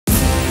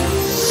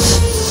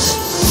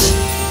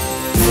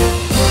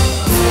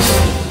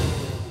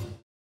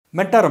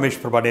Mentor Ramesh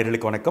Prabha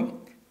நேயர்களுக்கு வணக்கம்.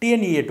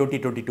 TNEA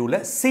 2022ல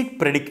Seat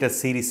Predictor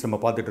series நம்ம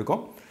பார்த்துட்டு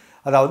இருக்கோம்.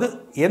 அதாவது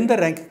எந்த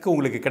ரேங்க்குக்கு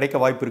உங்களுக்கு கிடைக்க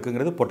வாய்ப்பு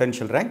இருக்குங்கிறது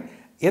பொட்டன்ஷியல் ரேங்க்,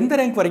 எந்த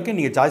ரேங்க் வரைக்கும்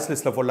நீங்கள் சாய்ஸ்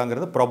லிஸ்ட்டில்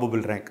போடலாங்கிறது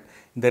probable ரேங்க்.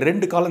 இந்த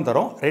ரெண்டு காலம்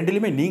தரோம்.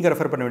 ரெண்டுலையுமே நீங்கள்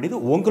ரெஃபர் பண்ண வேண்டியது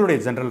உங்களுடைய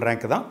ஜென்ரல்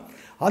ரேங்க் தான்.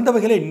 அந்த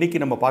வகையில்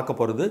இன்றைக்கி நம்ம பார்க்க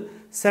போகிறது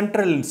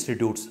சென்ட்ரல்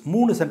இன்ஸ்டிடியூட்ஸ்.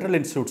 3 சென்ட்ரல்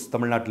இன்ஸ்டிடியூட்ஸ்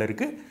தமிழ்நாட்டில்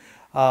இருக்குது.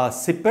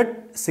 CIPET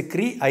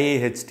CECRI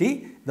IIHT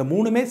இந்த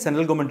மூணுமே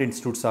சென்ட்ரல் கவர்மெண்ட்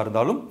இன்ஸ்டிடியூட்ஸாக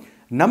இருந்தாலும்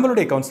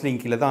நம்மளுடைய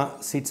கவுன்சிலிங் கீழே தான்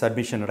சீட்ஸ்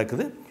அட்மிஷன்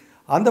நடக்குது.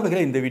 அந்த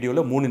வகையில் இந்த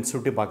வீடியோவில் 3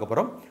 இன்ஸ்டியூட்டையும் பார்க்க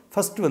போகிறோம்.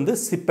 ஃபஸ்ட்டு வந்து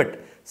CIPET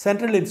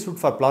central institute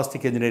for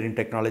plastic engineering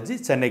technology,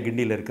 Chennai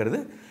கிண்டியில் இருக்கிறது.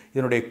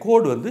 இதனுடைய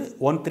கோடு வந்து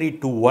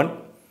 1321.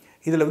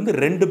 இதில் வந்து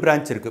 2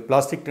 பிரான்ச் இருக்குது,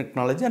 plastic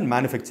technology and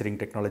manufacturing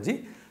technology.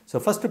 So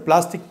first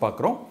plastic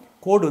பார்க்குறோம்.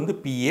 கோடு வந்து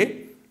PA.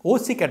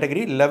 OC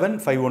கேட்டகரி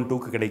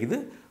 11512க்கு கிடைக்குது,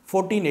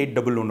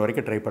 14811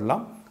 வரைக்கும் ட்ரை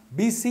பண்ணலாம்.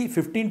 BC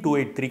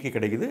 15283க்கு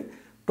கிடைக்குது,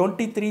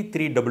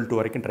 23322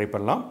 வரைக்கும் ட்ரை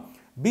பண்ணலாம்.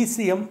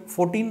 BCM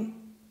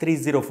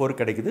 14304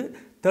 கிடைக்குது,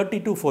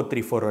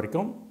 32434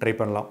 வரைக்கும் ட்ரை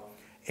பண்ணலாம்.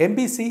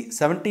 MBC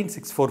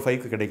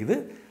 17645க்கு கிடைக்குது,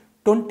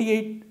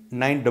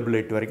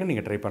 28988 வரைக்கும்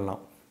நீங்கள் ட்ரை பண்ணலாம்.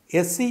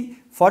 SC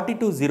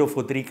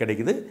 42043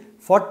 கிடைக்குது,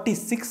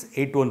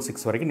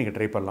 46816 வரைக்கும் நீங்கள்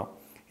ட்ரை பண்ணலாம்.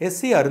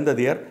 SC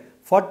அருந்ததியர்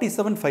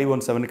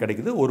 47517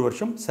 கிடைக்குது, ஒரு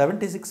வருஷம்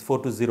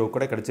 76420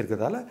 கூட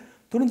கிடைச்சிருக்கிறதால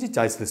துணிஞ்சு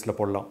சாய்ஸ் லிஸ்ட்டில்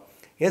போடலாம்.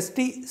 ST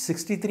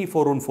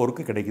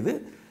 63414க்கு கிடைக்குது,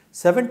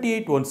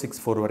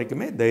 78164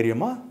 வரைக்குமே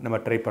தைரியமாக நம்ம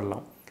ட்ரை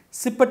பண்ணலாம்.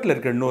 சிப்பெட்டில்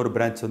இருக்கிற இன்னொரு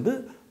பிரான்ச் வந்து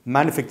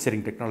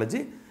மேனுஃபேக்சரிங் டெக்னாலஜி.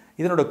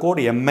 இதனோட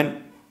கோடு MN.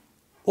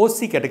 OC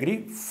கேட்டகரி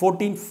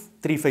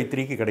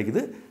 14353க்கு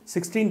கிடைக்குது,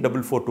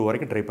 16442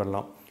 வரைக்கும் ட்ரை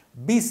பண்ணலாம்.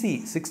 BC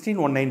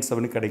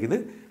 16197க்கு கிடைக்குது,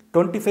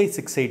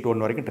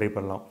 25681 வரைக்கும் ட்ரை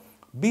பண்ணலாம்.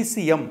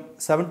 BCM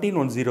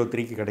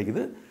 17103க்கு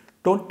கிடைக்குது,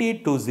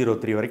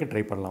 28203 வரைக்கும்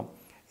ட்ரை பண்ணலாம்.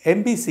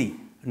 MBC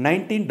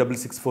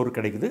 19664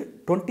 கிடைக்குது,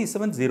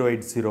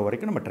 27080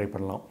 வரைக்கும் நம்ம ட்ரை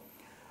பண்ணலாம்.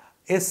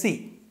 SC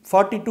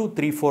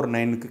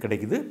 42349க்கு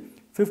கிடைக்குது,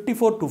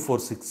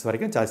 54246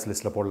 வரைக்கும் சாய்ஸ்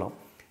லிஸ்ட்டில் போடலாம்.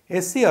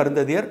 SC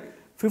அருந்ததியர்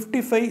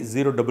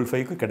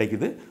 55055க்கு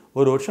கிடைக்குது,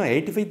 ஒரு வருஷம்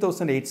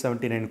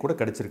 85879 கூட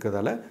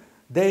கிடைச்சிருக்கிறதால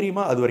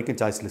தைரியமாக அது வரைக்கும்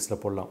சாய்ஸ்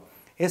லிஸ்ட்டில் போடலாம்.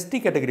 ST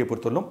கேட்டகரியை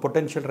பொறுத்தவரைக்கும்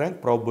பொட்டன்ஷியல் ரேங்க்,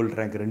 ப்ராபபிள்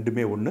ரேங்க்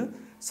ரெண்டுமே ஒன்று,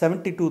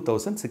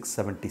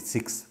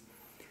 72676.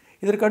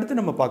 இதற்கு அடுத்து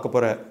நம்ம பார்க்க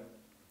போகிற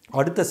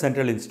அடுத்த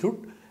central institute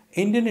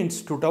Indian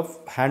institute of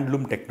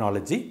handloom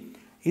technology.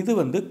 இது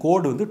வந்து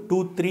கோடு வந்து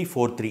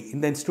 2343.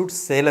 இந்த இன்ஸ்டியூட்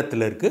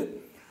சேலத்தில் இருக்குது.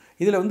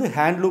 இதில் வந்து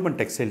handloom and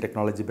textile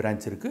technology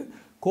branch இருக்குது.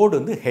 கோடு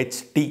வந்து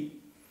HT.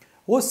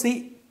 OC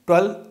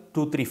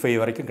 12235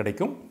 வரைக்கும்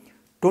கிடைக்கும்,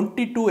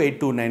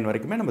 22829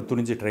 வரைக்குமே நம்ம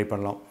துணிஞ்சு ட்ரை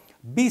பண்ணலாம்.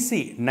 BC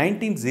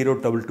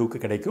 19022க்கு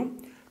கிடைக்கும்,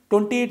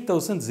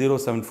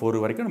 28074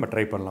 வரைக்கும் நம்ம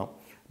ட்ரை பண்ணலாம்.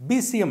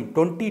 BCM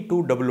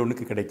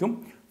 22111க்கு கிடைக்கும்,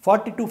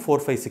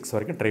 42456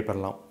 வரைக்கும் ட்ரை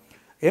பண்ணலாம்.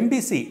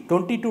 MBC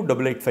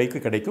 22885க்கு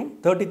கிடைக்கும்,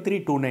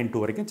 33292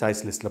 வரைக்கும்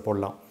சாய்ஸ் லிஸ்ட்டில்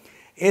போடலாம்.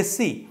 SC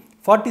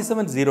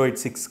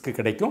 47086க்கு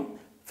கிடைக்கும்,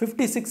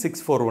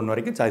 56641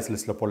 வரைக்கும் சாய்ஸ்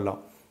லிஸ்ட்டில் போடலாம்.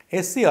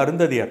 SC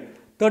அருந்ததியர்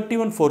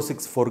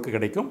 31464க்கு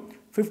கிடைக்கும்,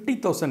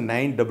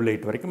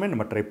 50988 வரைக்குமே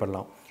நம்ம ட்ரை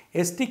பண்ணலாம்.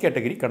 ST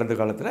கேட்டகரி கடந்த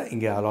காலத்தில்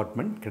இங்கே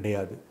அலாட்மெண்ட்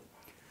கிடையாது.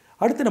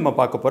 அடுத்து நம்ம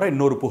பார்க்க போகிற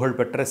இன்னொரு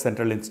புகழ்பெற்ற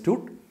சென்ட்ரல்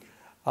இன்ஸ்டியூட்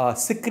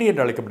CICRI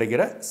என்று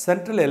அழைக்கப்படுகிற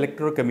central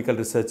electrochemical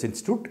research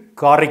institute,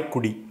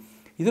 Karaikudi.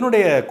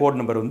 இதனுடைய கோட்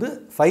நம்பர் வந்து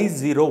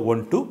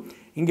 5012.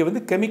 இங்கே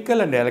வந்து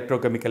கெமிக்கல் அண்ட்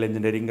எலக்ட்ரோகெமிக்கல்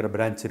இன்ஜினியரிங்கிற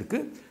பிரான்ச்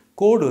இருக்குது.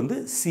 கோடு வந்து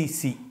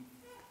CC.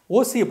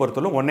 OCயை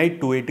பொறுத்தவரை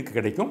 1828க்கு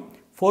கிடைக்கும்,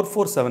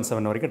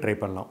 4477 வரைக்கும் ட்ரை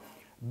பண்ணலாம்.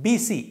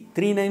 BC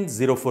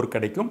 3904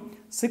 கிடைக்கும்,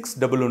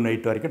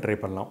 6118 வரைக்கும் ட்ரை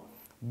பண்ணலாம்.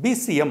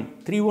 BCM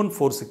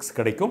 3146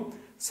 கிடைக்கும்,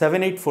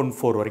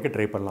 7814 வரைக்கும்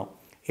ட்ரை பண்ணலாம்.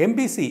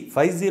 MBC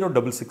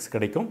 5066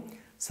 கிடைக்கும்,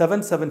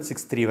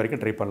 7763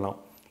 வரைக்கும் ட்ரை பண்ணலாம்.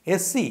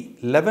 SC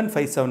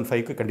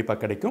 11575க்கு கண்டிப்பாக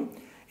கிடைக்கும்,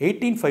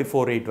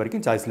 18548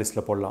 வரைக்கும் சாய்ஸ்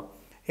லிஸ்ட்டில் போடலாம்.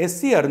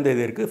 SC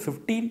அருந்ததியருக்கு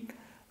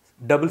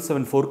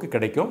 15774க்கு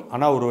கிடைக்கும்,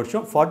 ஆனால் ஒரு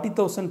வருஷம்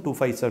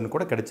 40257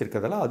 கூட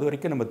கிடைச்சிருக்கிறதால அது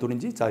வரைக்கும் நம்ம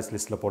துணிஞ்சு சாய்ஸ்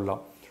லிஸ்ட்டில்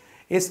போடலாம்.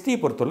 ST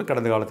பொறுத்தவரை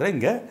கடந்த காலத்தில்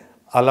இங்கே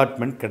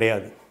அலாட்மெண்ட்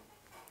கிடையாது.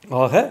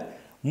 ஆக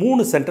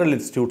 3 சென்ட்ரல்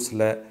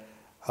இன்ஸ்டியூட்ஸில்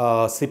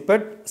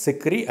CIPET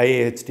CECRI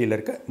IIHTயில்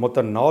இருக்க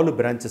மொத்தம் 4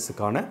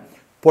 பிரான்ச்சஸுக்கான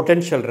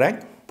பொட்டென்ஷியல்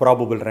ரேங்க்,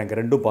 ப்ராபபிள் ரேங்க்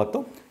ரெண்டும்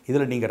பார்த்தோம்.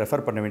 இதில் நீங்கள்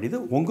ரெஃபர் பண்ண வேண்டியது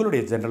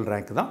உங்களுடைய ஜென்ரல்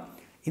ரேங்க் தான்.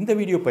 இந்த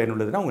வீடியோ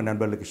பயனுள்ளதுன்னா உங்கள்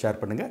நண்பர்களுக்கு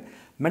ஷேர் பண்ணுங்கள்.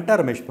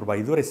 மென்டார் ரமேஷ் பிரபா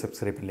இதுவரை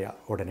சப்ஸ்கிரைப் இல்லையா,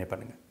 உடனே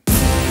பண்ணுங்கள்.